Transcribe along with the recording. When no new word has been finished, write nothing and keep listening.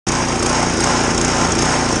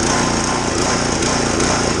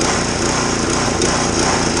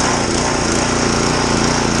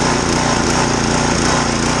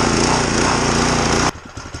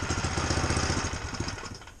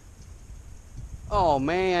Oh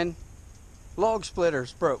man, log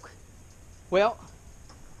splitter's broke. Well,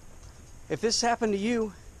 if this happened to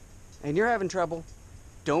you and you're having trouble,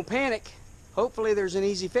 don't panic. Hopefully there's an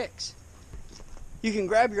easy fix. You can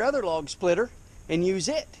grab your other log splitter and use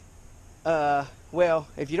it. Well,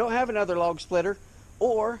 if you don't have another log splitter,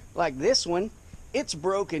 or like this one, it's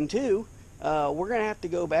broken too, we're gonna have to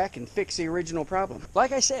go back and fix the original problem.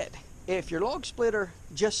 Like I said, if your log splitter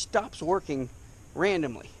just stops working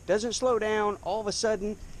randomly, doesn't slow down all of a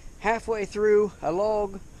sudden halfway through a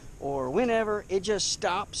log or whenever, it just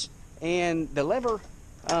stops and the lever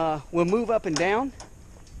will move up and down,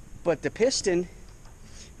 but the piston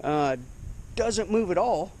doesn't move at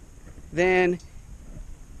all, then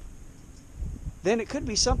it could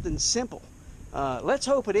be something simple. Let's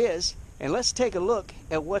hope it is, and let's take a look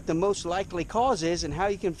at what the most likely cause is and how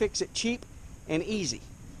you can fix it cheap and easy.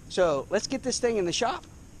 So let's get this thing in the shop.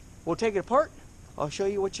 We'll take it apart. I'll show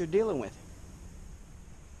you what you're dealing with.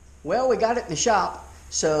 Well, we got it in the shop.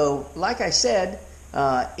 So like I said,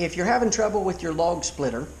 if you're having trouble with your log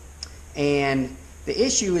splitter and the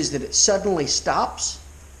issue is that it suddenly stops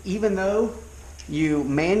even though you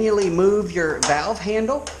manually move your valve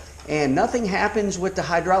handle and nothing happens with the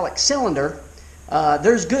hydraulic cylinder,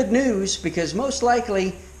 there's good news, because most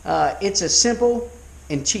likely it's a simple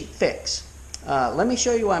and cheap fix. Let me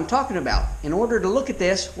show you what I'm talking about. In order to look at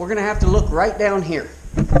this, we're going to have to look right down here.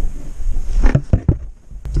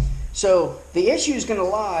 So the issue is going to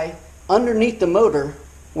lie underneath the motor,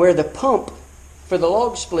 where the pump for the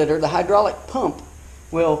log splitter, the hydraulic pump,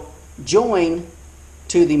 will join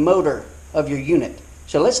to the motor of your unit.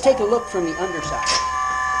 So let's take a look from the underside.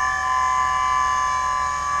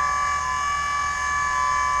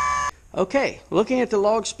 Okay, looking at the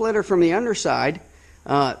log splitter from the underside,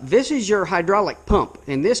 this is your hydraulic pump,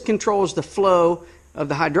 and this controls the flow of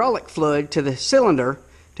the hydraulic fluid to the cylinder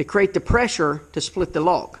to create the pressure to split the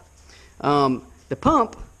log. The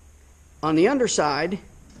pump on the underside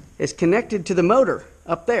is connected to the motor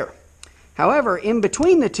up there. However, in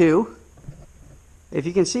between the two, if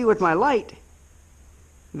you can see with my light,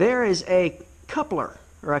 there is a coupler,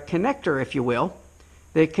 or a connector if you will,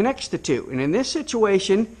 that connects the two. And in this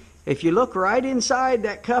situation, if you look right inside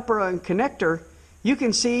that coupler and connector, you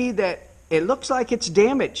can see that it looks like it's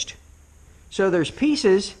damaged. So there's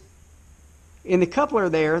pieces in the coupler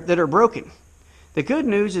there that are broken. The good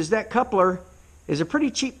news is that coupler is a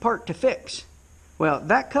pretty cheap part to fix. Well,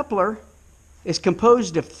 that coupler is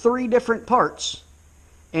composed of 3 different parts,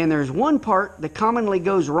 and there's one part that commonly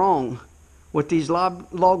goes wrong with these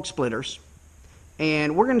log splitters.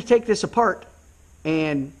 And we're going to take this apart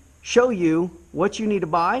and show you what you need to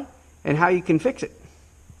buy and how you can fix it.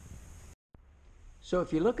 So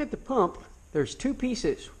if you look at the pump, there's 2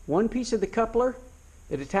 pieces. One piece of the coupler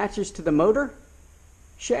that attaches to the motor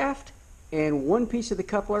shaft, and one piece of the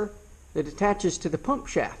coupler that attaches to the pump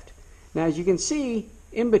shaft. Now, as you can see,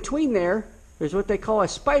 in between there's what they call a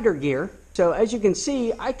spider gear. So as you can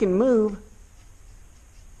see, I can move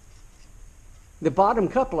the bottom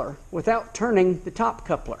coupler without turning the top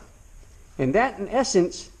coupler. And that, in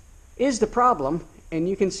essence, is the problem. And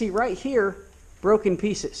you can see right here, broken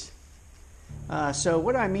pieces. So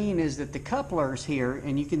what I mean is that the couplers here,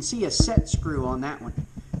 and you can see a set screw on that one.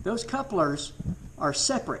 Those couplers are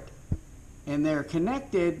separate, and they're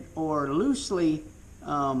connected or loosely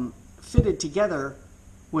fitted together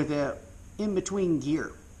with a in-between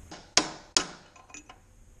gear.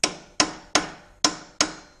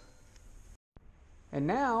 And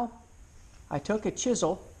now I took a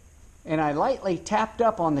chisel and I lightly tapped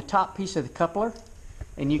up on the top piece of the coupler,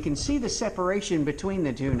 and you can see the separation between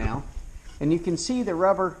the two now, and you can see the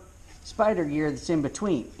rubber spider gear that's in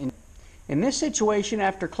between. In this situation,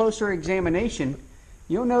 after closer examination,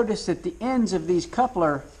 you'll notice that the ends of these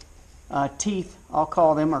coupler teeth, I'll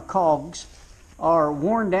call them, or cogs, are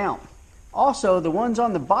worn down. Also, the ones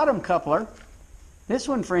on the bottom coupler, this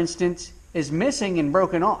one for instance, is missing and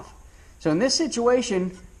broken off. So in this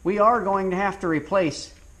situation, we are going to have to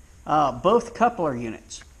replace both coupler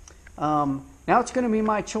units. Now it's going to be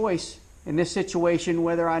my choice in this situation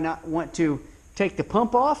whether I not want to take the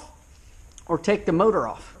pump off or take the motor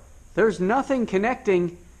off. There's nothing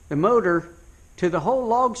connecting the motor to the whole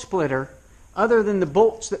log splitter other than the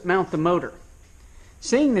bolts that mount the motor.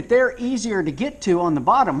 Seeing that they're easier to get to on the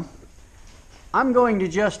bottom, I'm going to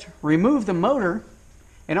just remove the motor,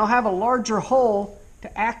 and I'll have a larger hole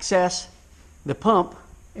to access the pump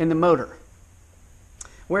and the motor.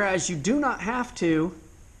 Whereas you do not have to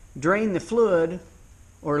drain the fluid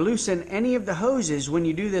or loosen any of the hoses when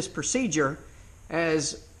you do this procedure,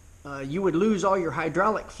 as you would lose all your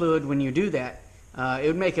hydraulic fluid when you do that. It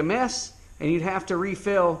would make a mess, and you'd have to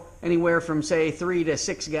refill anywhere from, say, 3 to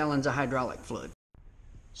 6 gallons of hydraulic fluid.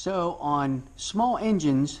 So on small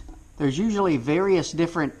engines, there's usually various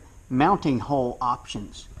different mounting hole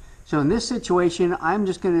options. So in this situation, I'm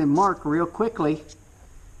just going to mark real quickly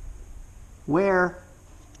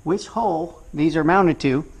which hole these are mounted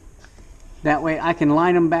to. That way I can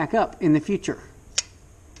line them back up in the future.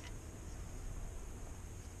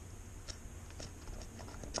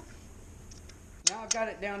 Now I've got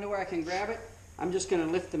it down to where I can grab it. I'm just going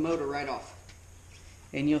to lift the motor right off.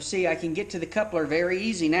 And you'll see I can get to the coupler very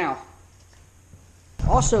easy now.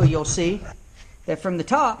 Also, you'll see that from the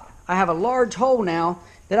top I have a large hole now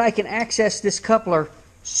that I can access this coupler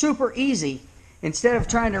super easy. Instead of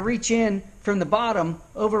trying to reach in from the bottom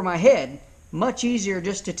over my head, much easier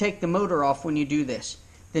just to take the motor off when you do this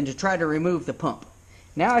than to try to remove the pump.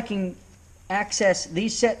 Now I can access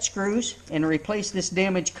these set screws and replace this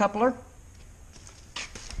damaged coupler.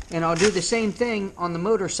 And I'll do the same thing on the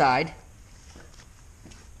motor side.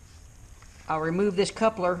 I'll remove this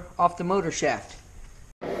coupler off the motor shaft.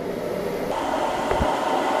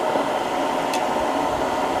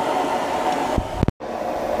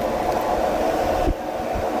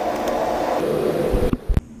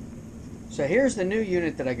 So here's the new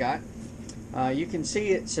unit that I got. You can see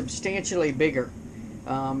it's substantially bigger.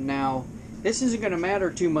 Now, this isn't going to matter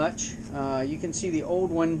too much. You can see the old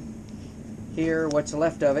one here, what's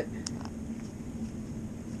left of it,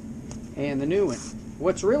 and the new one.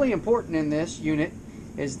 What's really important in this unit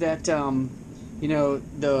is that you know,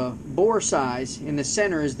 the bore size in the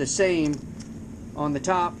center is the same on the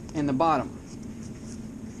top and the bottom.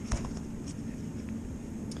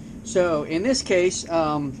 So in this case,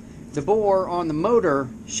 the bore on the motor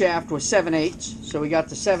shaft was 7/8, so we got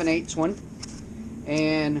the 7/8 one,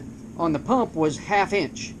 and on the pump was 1/2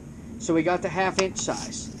 inch, so we got the 1/2 inch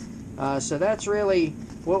size. So that's really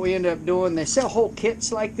what we end up doing. They sell whole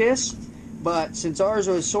kits like this, but since ours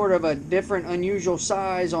was sort of a different, unusual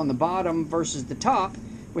size on the bottom versus the top,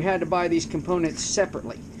 we had to buy these components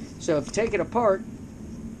separately. So if you take it apart,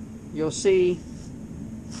 you'll see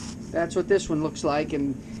that's what this one looks like,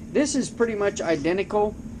 and this is pretty much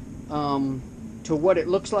identical to what it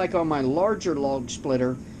looks like on my larger log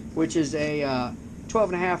splitter, which is a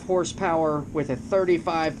 12.5 horsepower with a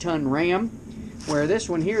 35-ton ram, where this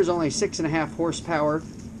one here is only 6.5 horsepower,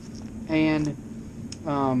 and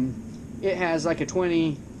it has like a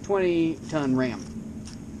 20-ton ram.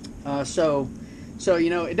 So you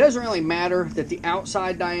know, it doesn't really matter that the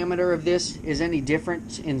outside diameter of this is any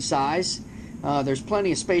different in size. There's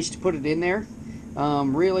plenty of space to put it in there.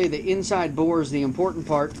 Really, the inside bore is the important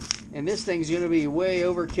part, and this thing's going to be way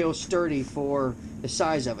overkill sturdy for the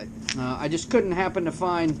size of it. I just couldn't happen to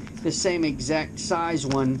find the same exact size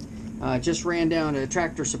one. Just ran down to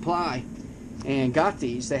Tractor Supply and got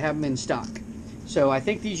these. They have them in stock. So I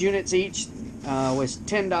think these units each was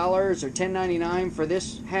 $10 or $10.99 for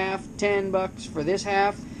this half, $10 for this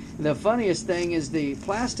half. The funniest thing is the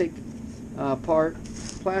plastic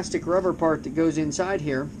plastic rubber part that goes inside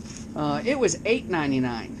here. It was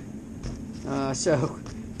 $8.99. So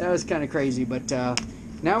that was kind of crazy, but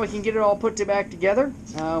now we can get it all put back together.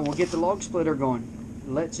 We'll get the log splitter going.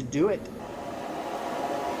 Let's do it.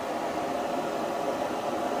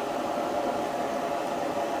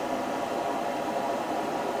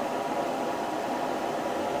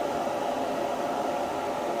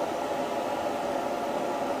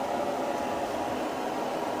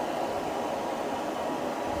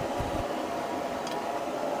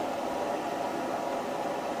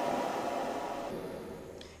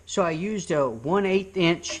 So I used a 1/8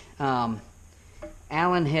 inch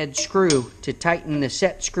Allen head screw to tighten the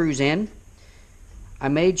set screws in. I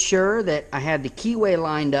made sure that I had the keyway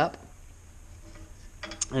lined up,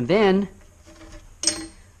 and then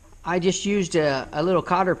I just used a little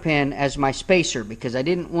cotter pin as my spacer because I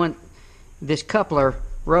didn't want this coupler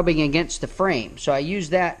rubbing against the frame. So I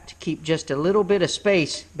used that to keep just a little bit of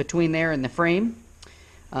space between there and the frame.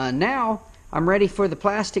 Now I'm ready for the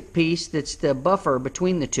plastic piece that's the buffer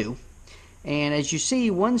between the two. And as you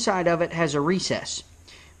see, one side of it has a recess.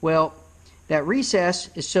 Well, that recess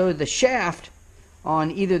is so the shaft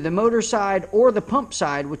on either the motor side or the pump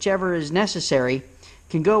side, whichever is necessary,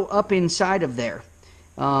 can go up inside of there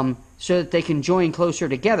so that they can join closer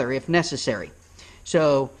together if necessary.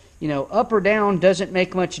 So, you know, up or down doesn't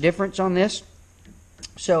make much difference on this.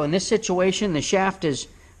 So in this situation, the shaft is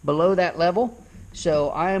below that level. So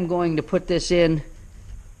I am going to put this in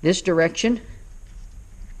this direction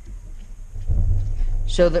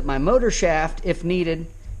so that my motor shaft, if needed,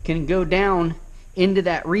 can go down into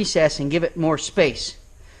that recess and give it more space.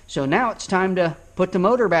 So now it's time to put the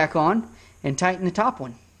motor back on and tighten the top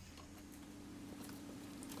one.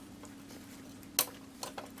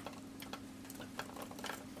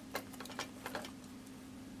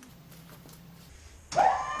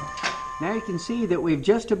 Now you can see that we've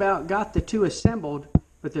just about got the two assembled,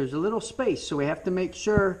 but there's a little space, so we have to make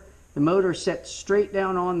sure the motor sets straight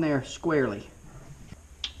down on there squarely.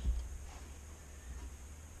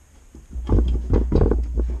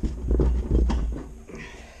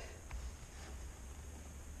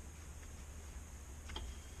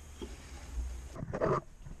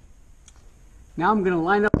 Now I'm going to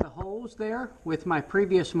line up the holes there with my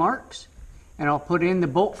previous marks, and I'll put in the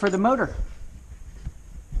bolt for the motor.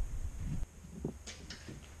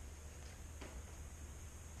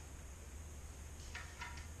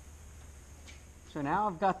 So now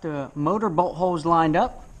I've got the motor bolt holes lined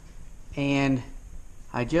up, and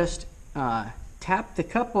I just tap the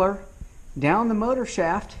coupler down the motor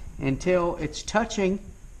shaft until it's touching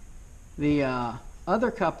the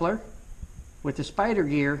other coupler with the spider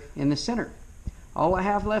gear in the center. All I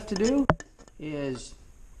have left to do is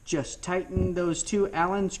just tighten those two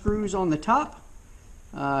Allen screws on the top,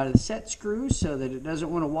 the set screws, so that it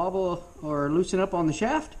doesn't want to wobble or loosen up on the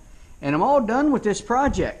shaft, and I'm all done with this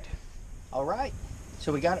project. All right,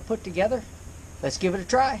 so we got it put together. Let's give it a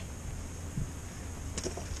try.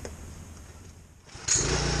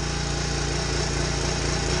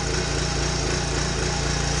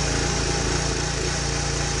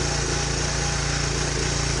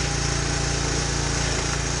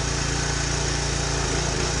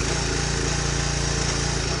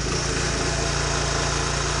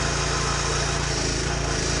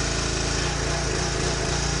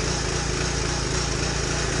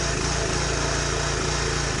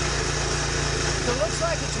 So it looks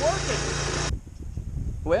like it's working.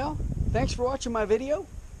 Well, thanks for watching my video.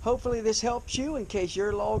 Hopefully this helps you in case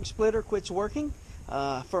your log splitter quits working.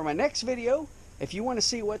 For my next video, if you want to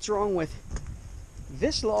see what's wrong with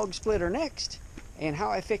this log splitter next and how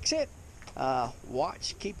I fix it,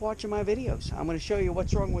 keep watching my videos. I'm going to show you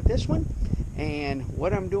what's wrong with this one and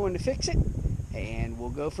what I'm doing to fix it, and we'll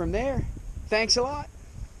go from there. Thanks a lot.